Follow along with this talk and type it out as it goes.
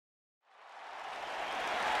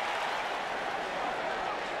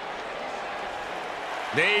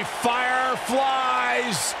The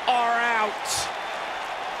Fireflies are out.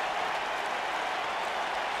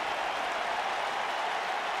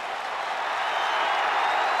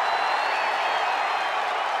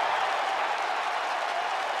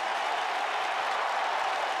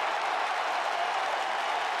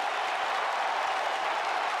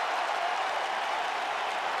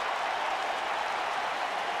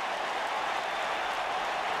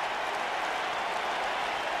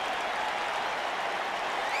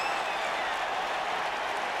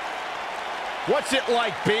 What's it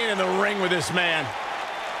like being in the ring with this man?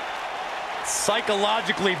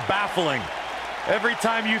 Psychologically baffling. Every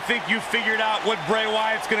time you think you figured out what Bray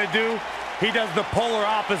Wyatt's gonna do, he does the polar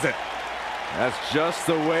opposite. That's just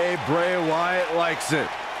the way Bray Wyatt likes it.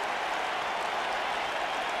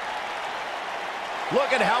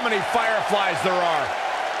 Look at how many Fireflies there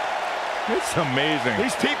are. It's amazing.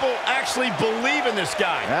 These people actually believe in this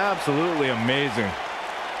guy. Absolutely amazing.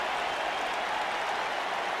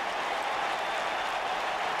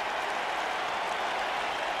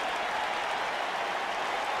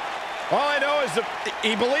 All I know is that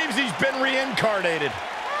he believes he's been reincarnated.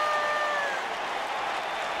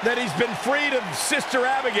 That he's been freed of Sister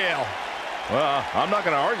Abigail. Well, I'm not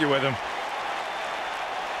going to argue with him.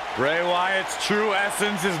 Bray Wyatt's true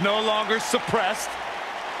essence is no longer suppressed.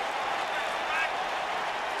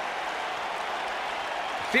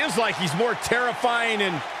 Feels like he's more terrifying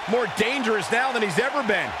and more dangerous now than he's ever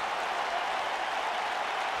been.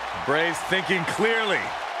 Bray's thinking clearly.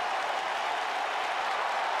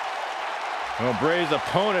 Well, Bray's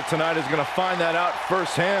opponent tonight is going to find that out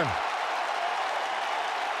firsthand.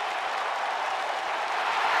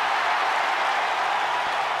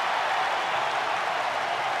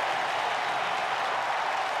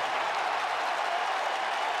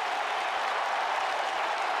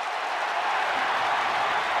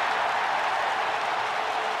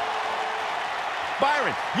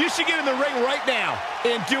 Byron, you should get in the ring right now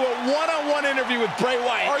and do a one-on-one interview with Bray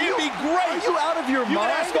Wyatt. It'd be great. Are you out of your mind? You can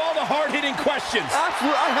ask all the hard-hitting questions.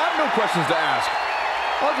 Absolutely. I have no questions to ask.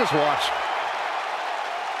 I'll just watch.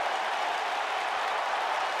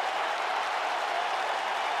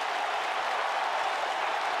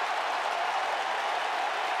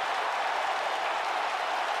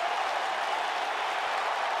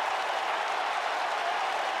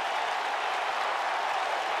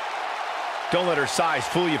 Don't let her size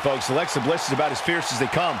fool you, folks. Alexa Bliss is about as fierce as they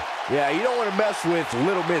come. Yeah, you don't want to mess with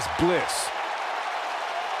Little Miss Bliss.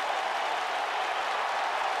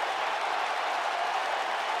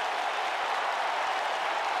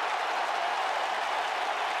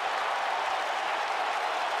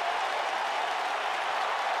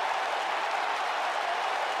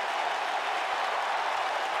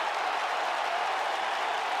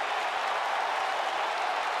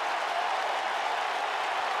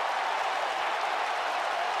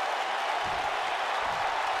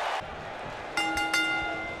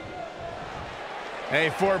 A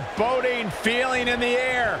foreboding feeling in the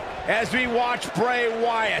air as we watch Bray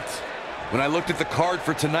Wyatt. When I looked at the card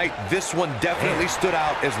for tonight, this one definitely stood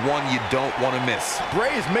out as one you don't want to miss.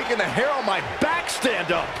 Bray is making the hair on my back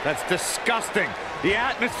stand up. That's disgusting. The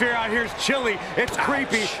atmosphere out here is chilly, it's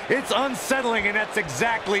creepy, it's unsettling, and that's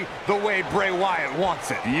exactly the way Bray Wyatt wants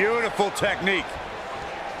it. Beautiful technique.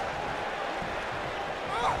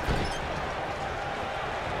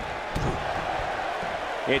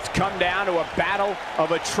 It's come down to a battle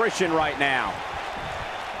of attrition right now.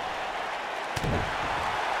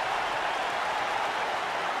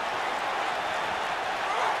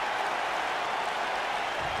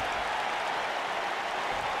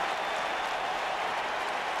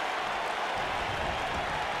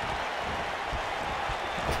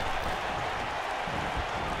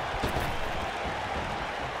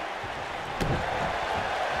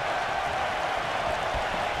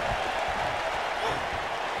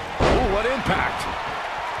 What impact.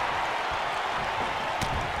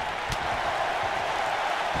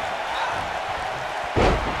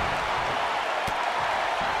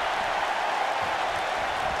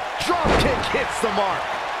 Drop kick hits the mark.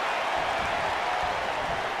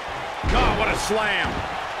 God, what a slam.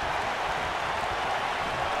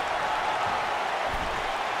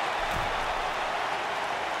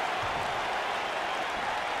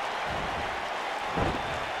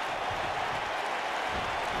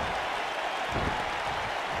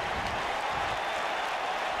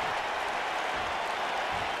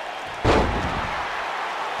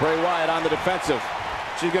 Bray Wyatt on the defensive.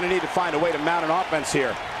 She's going to need to find a way to mount an offense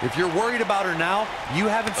here. If you're worried about her now, you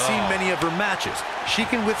haven't seen many of her matches. she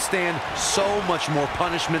can withstand so much more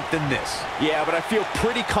punishment than this. Yeah, but I feel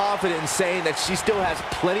pretty confident in saying that she still has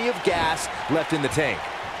plenty of gas left in the tank.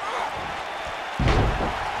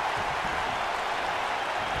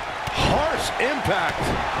 Harsh impact.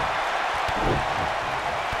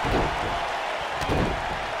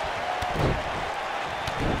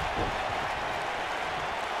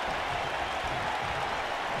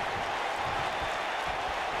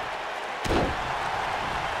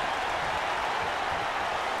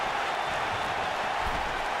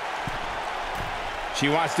 She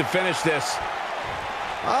wants to finish this.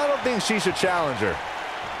 I don't think she should challenge her.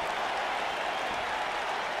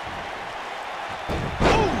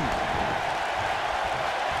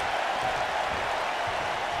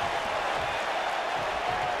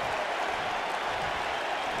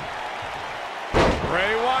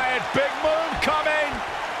 Bray Wyatt, big move coming.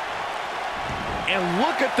 And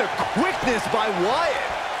look at the quickness by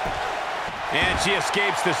Wyatt. And she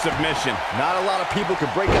escapes the submission. Not a lot of people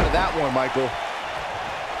can break out of that one, Michael.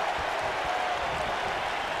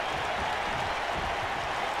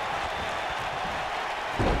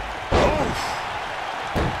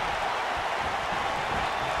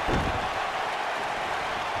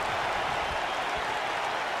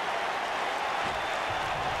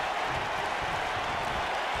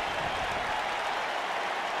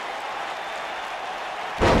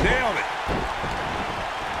 Nailed it.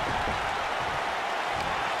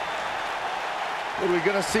 What are we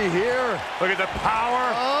gonna see here? Look at the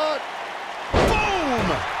power.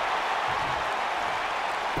 Boom!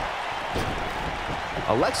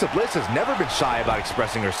 Alexa Bliss has never been shy about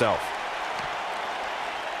expressing herself.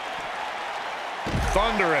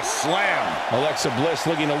 Thunderous slam. Alexa Bliss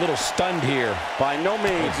looking a little stunned here. By no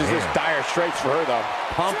means is this dire straits for her, though.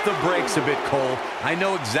 Pump the brakes a bit, Cole. I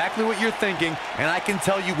know exactly what you're thinking, and I can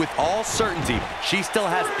tell you with all certainty, she still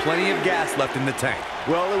has plenty of gas left in the tank.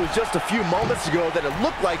 Well, it was just a few moments ago that it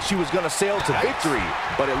looked like she was going to sail to victory,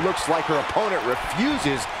 but it looks like her opponent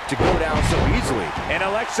refuses to go down so easily. And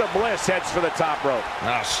Alexa Bliss heads for the top rope.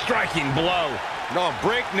 A striking blow. No,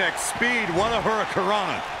 breakneck speed, one of her a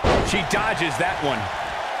Hurricane. She dodges that one.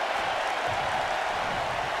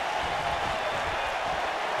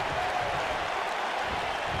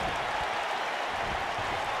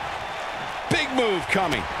 Big move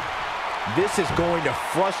coming. This is going to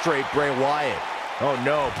frustrate Bray Wyatt. Oh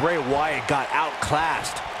no, Bray Wyatt got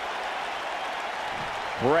outclassed.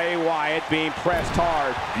 Bray Wyatt being pressed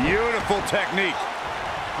hard. Beautiful technique.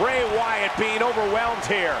 Bray Wyatt being overwhelmed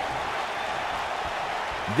here.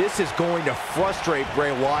 This is going to frustrate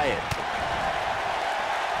Bray Wyatt.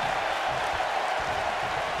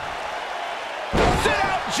 Sit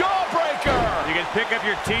out jawbreaker. You can pick up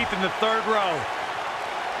your teeth in the third row.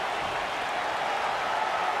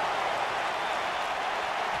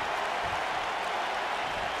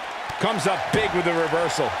 Comes up big with the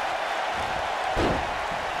reversal.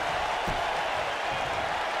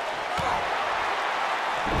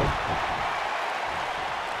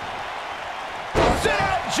 Sit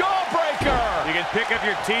out jawbreaker. You can pick up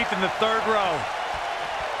your teeth in the third row.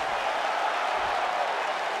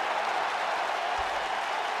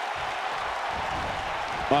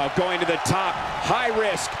 Going to the top, high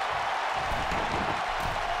risk.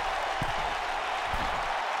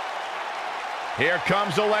 Here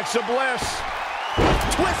comes Alexa Bliss.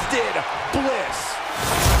 Twisted Bliss.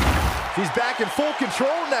 She's back in full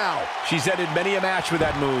control now. She's ended many a match with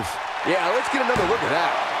that move. Yeah, let's get another look at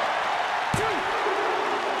that.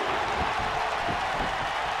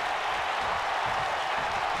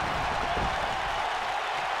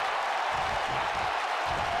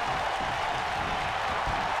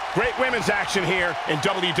 Great women's action here in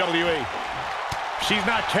WWE. She's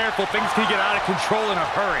not careful, things can get out of control in a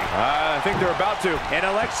hurry. I think they're about to. And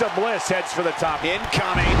Alexa Bliss heads for the top.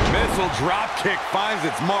 Incoming. Missile drop kick finds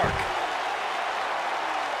its mark.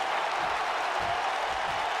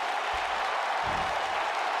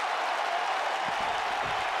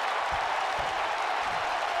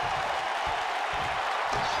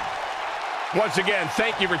 Once again,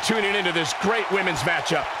 thank you for tuning into this great women's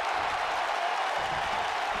matchup.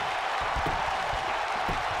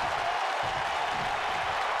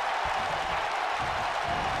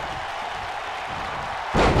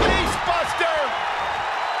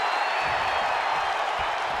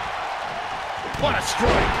 What a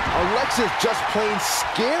strike. Alexa's just plain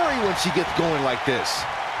scary when she gets going like this.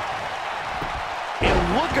 And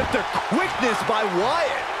look at the quickness by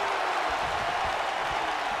Wyatt.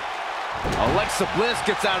 Alexa Bliss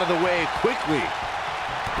gets out of the way quickly.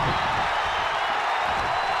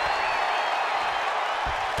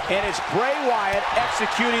 And it's Bray Wyatt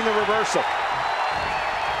executing the reversal.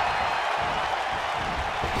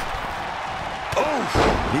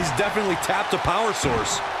 He's definitely tapped a power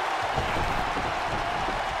source.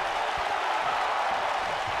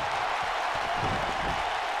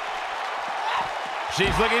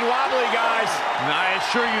 She's looking wobbly, guys. And I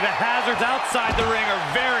assure you, the hazards outside the ring are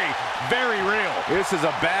very, very real. This is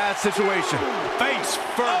a bad situation. Face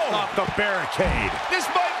first off the barricade. This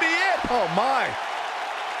might be it. Oh, my.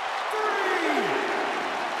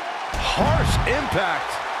 Harsh impact.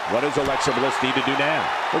 What does Alexa Bliss need to do now?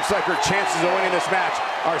 Looks like her chances of winning this match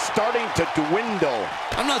are starting to dwindle.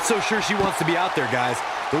 I'm not so sure she wants to be out there, guys.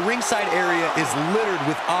 The ringside area is littered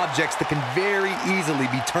with objects that can very easily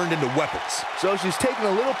be turned into weapons. So she's taking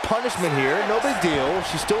a little punishment here. No big deal.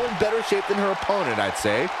 She's still in better shape than her opponent, I'd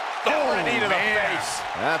say. Oh, knee to the face.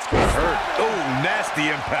 That's gonna hurt. Oh, nasty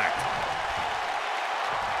impact.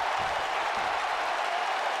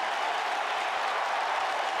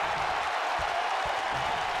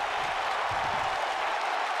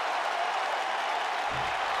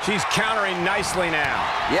 She's countering nicely now.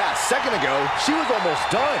 Yeah, a second ago, she was almost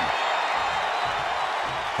done.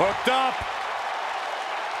 Hooked up.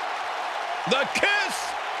 The kiss.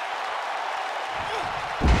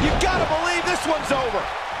 You gotta believe this one's over.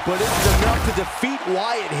 But is it enough to defeat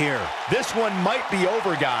Wyatt here? This one might be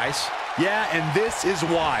over, guys. Yeah, and this is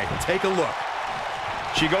why. Take a look.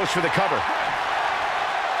 She goes for the cover.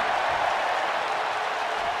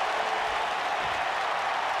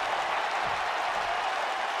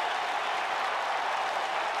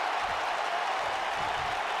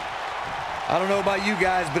 I don't know about you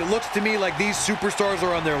guys, but it looks to me like these superstars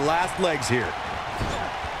are on their last legs here.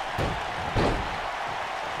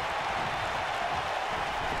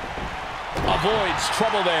 Avoids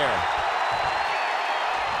trouble there.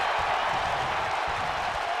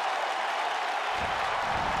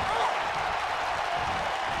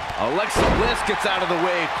 Alexa Bliss gets out of the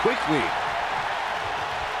way quickly.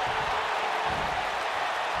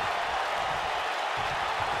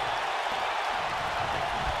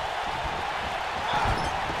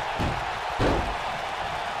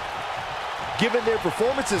 Given their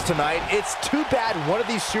performances tonight, it's too bad one of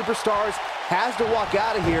these superstars has to walk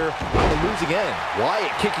out of here on the losing end.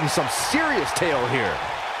 Wyatt kicking some serious tail here.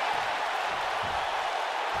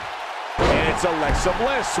 And it's Alexa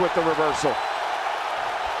Bliss with the reversal.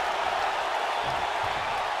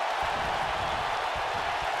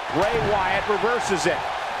 Bray Wyatt reverses it.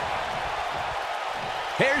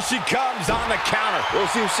 Here she comes on the counter. We'll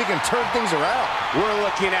see if she can turn things around. We're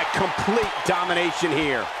looking at complete domination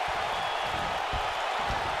here.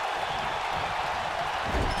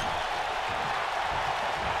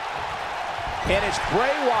 And it's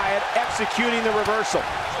Bray Wyatt executing the reversal.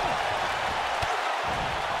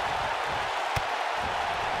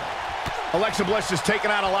 Alexa Bliss has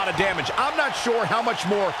taken out a lot of damage. I'm not sure how much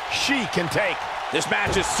more she can take. This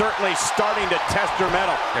match is certainly starting to test her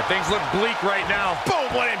mettle. If things look bleak right now. Boom,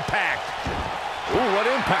 what impact. Ooh, what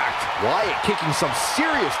impact. Wyatt kicking some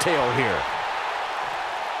serious tail here.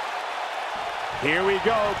 Here we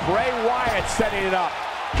go. Bray Wyatt setting it up.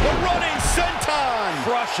 The running senton.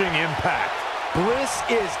 Crushing impact. Bliss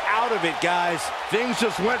is out of it, guys. Things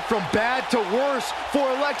just went from bad to worse for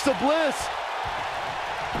Alexa Bliss.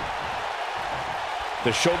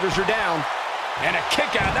 The shoulders are down. And a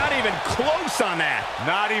kick out, not even close on that.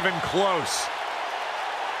 Not even close.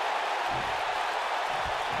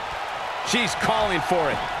 She's calling for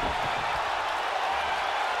it.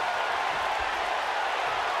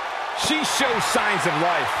 She shows signs of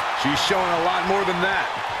life. She's showing a lot more than that.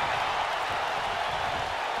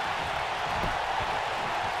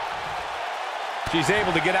 She's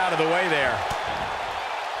able to get out of the way there.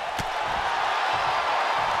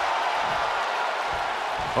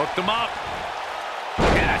 Hooked them up.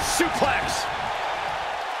 And a suplex.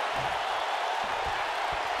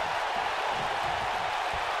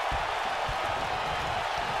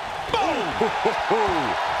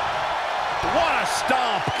 Boom! What a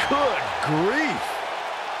stomp. Good grief.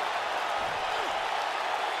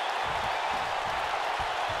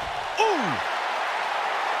 Ooh!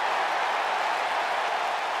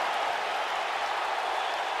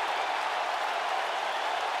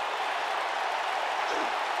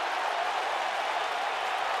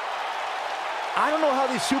 I don't know how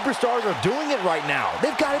these superstars are doing it right now.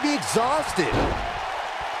 They've got to be exhausted.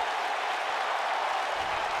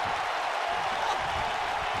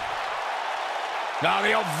 Now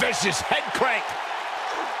the old vicious head crank.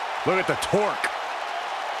 Look at the torque.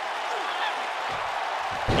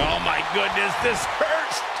 Oh my goodness, this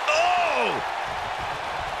hurts. Oh!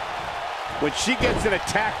 When she gets in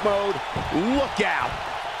attack mode, look out.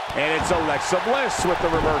 And it's Alexa Bliss with the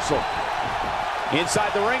reversal.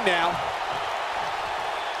 Inside the ring now.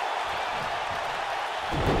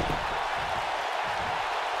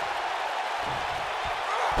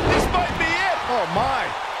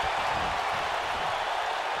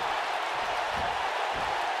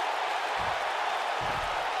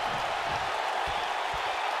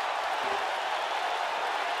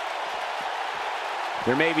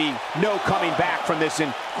 There may be no coming back from this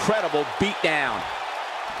incredible beatdown.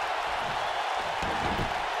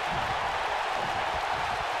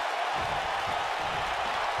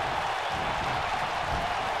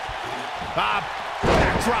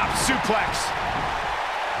 Backdrop suplex.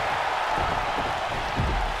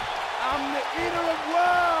 I'm the eater of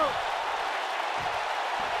worlds.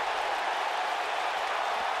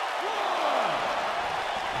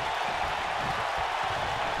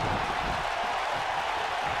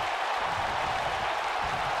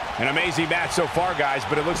 An amazing match so far, guys,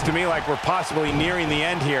 but it looks to me like we're possibly nearing the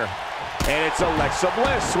end here. And it's Alexa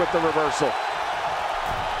Bliss with the reversal.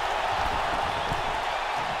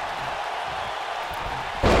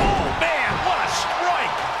 Oh, man, what a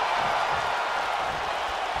strike!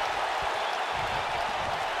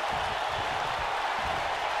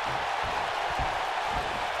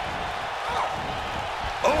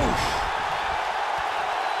 Oh!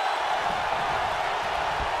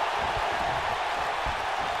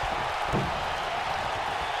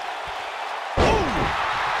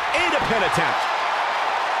 Pin attempt.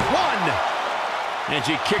 One. And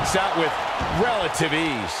she kicks out with relative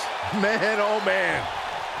ease. Man, oh man.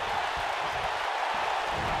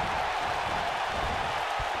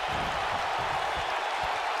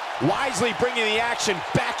 Wisely bringing the action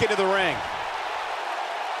back into the ring.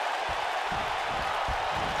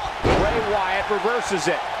 Bray Wyatt reverses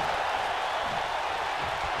it.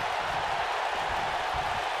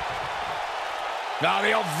 Now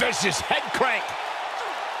the old vicious head crank.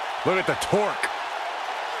 Look at the torque.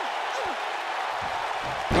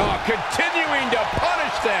 Oh, continuing to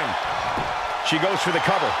punish them. She goes for the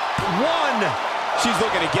cover. One. She's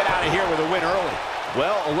looking to get out of here with a win early.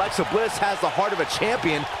 Well, Alexa Bliss has the heart of a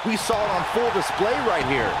champion. We saw it on full display right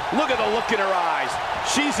here. Look at the look in her eyes.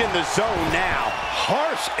 She's in the zone now.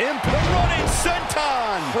 Harsh impact. Running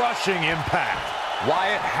senton. Crushing impact.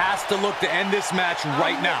 Wyatt has to look to end this match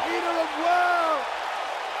right now.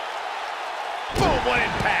 Boom, what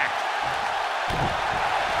impact.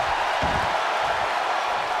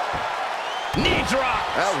 Knee drop.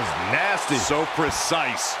 That was nasty. So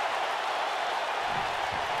precise.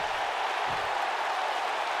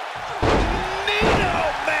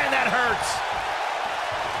 Oh, man, that hurts.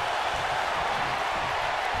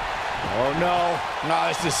 Oh, no. No,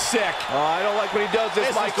 this is sick. Oh, I don't like when he does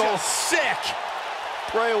this, Michael. Is just sick.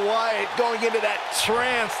 Bray Wyatt going into that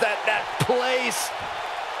trance, that place.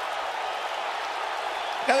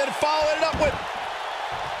 And then following it up with...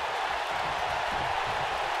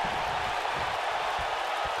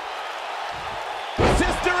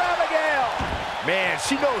 Sister Abigail. Man,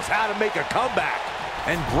 she knows how to make a comeback.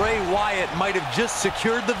 And Bray Wyatt might have just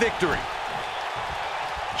secured the victory.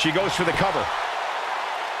 She goes for the cover.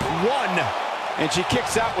 One. And she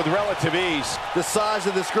kicks out with relative ease. The size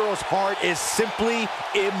of this girl's heart is simply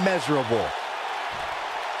immeasurable.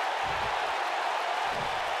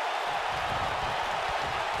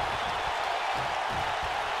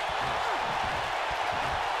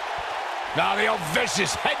 Now the old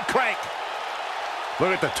vicious head crank.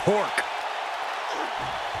 Look at the torque.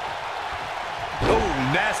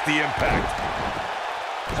 Oh, nasty impact.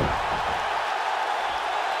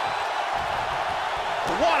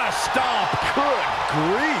 What a stomp. Good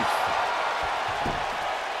grief.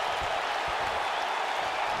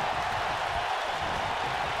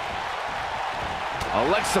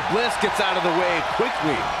 Alexa Bliss gets out of the way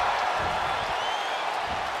quickly.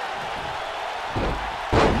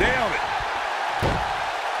 Nailed it.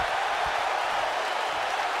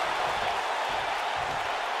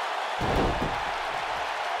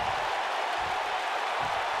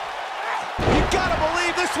 You gotta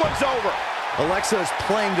believe this one's over. Alexa is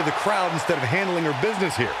playing to the crowd instead of handling her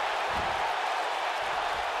business here.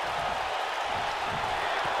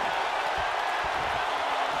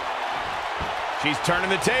 She's turning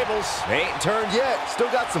the tables. They ain't turned yet.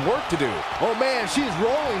 Still got some work to do. Oh, man, she's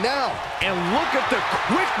rolling now. And look at the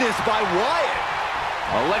quickness by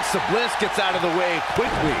Wyatt. Alexa Bliss gets out of the way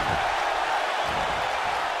quickly.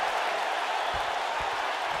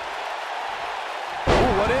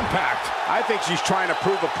 Ooh, what impact. I think she's trying to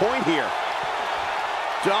prove a point here.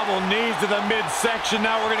 Double knees to the midsection.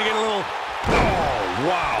 Now we're going to get a little... Oh,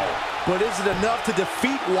 wow. But is it enough to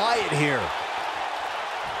defeat Wyatt here?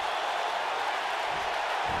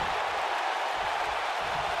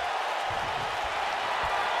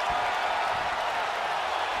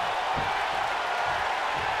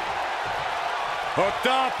 Hooked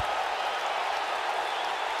up.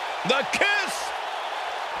 The kiss.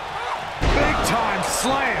 Big time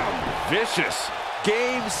slam. Vicious.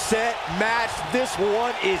 Game, set, match. This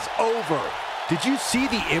one is over. Did you see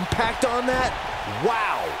the impact on that?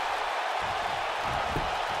 Wow.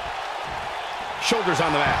 shoulders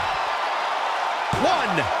on the mat.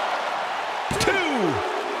 1, 2,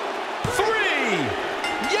 3.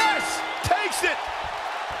 Yes! Takes it!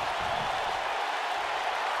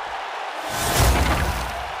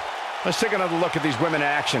 Let's take another look at these women in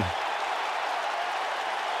action.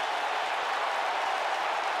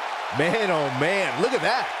 Man, oh man, look at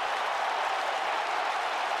that.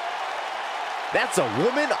 That's a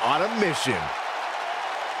woman on a mission.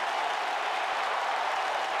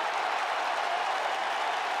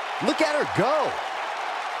 Look at her go.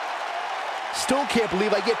 Still can't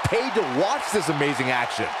believe I get paid to watch this amazing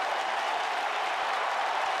action.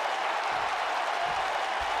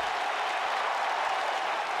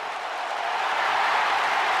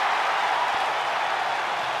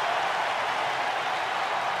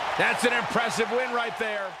 That's an impressive win right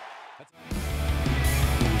there.